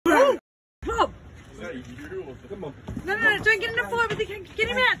Come on. No, don't get in a fight with the king. Get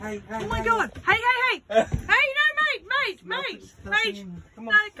him out. Hey, Oh my God. Hey. Hey, no, mate. Come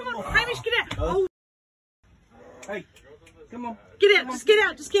No, on. come on. Hamish, get out. Oh. Hey, come on. Get out. Just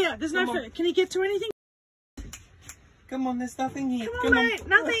get out. There's no food. Can he get to anything? Come on, there's nothing here. Come on, mate.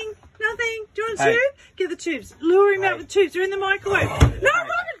 Nothing. Do you want a tube? Get the tubes. Lure him out with tubes. They're in the microwave. No,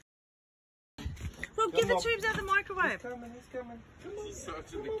 Robin! Rob, get the tubes out of the microwave. He's coming.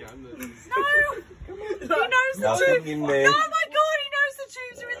 No! He knows the tubes. In Oh there. my God, he knows the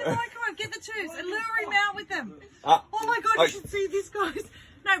tubes are in the microwave. Get the tubes and lure him out with them. Oh my God, you should see this, guys.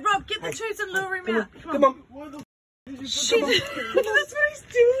 No, Rob, get the tubes and lure him out. Come on. Shit. That's what he's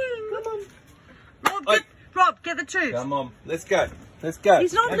doing. Come on. Rob, get the tubes. Come on. Let's go.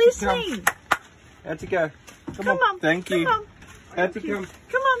 He's not listening. How'd you go? Come on. Thank you. How'd you come?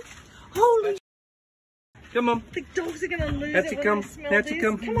 Come on. Holy Come on. The dogs are going to lose How'd it you when come? they smell How'd this. you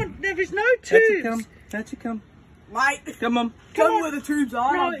come? Come on, there's no How'd tubes. you come? Mate, Come on. tell me where the tubes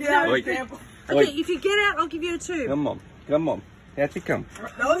are. No, Get out of Wait. the camp. Okay, if you get out, I'll give you a tube. Come on. How'd you come?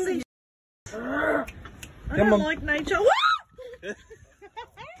 No, I don't like nature.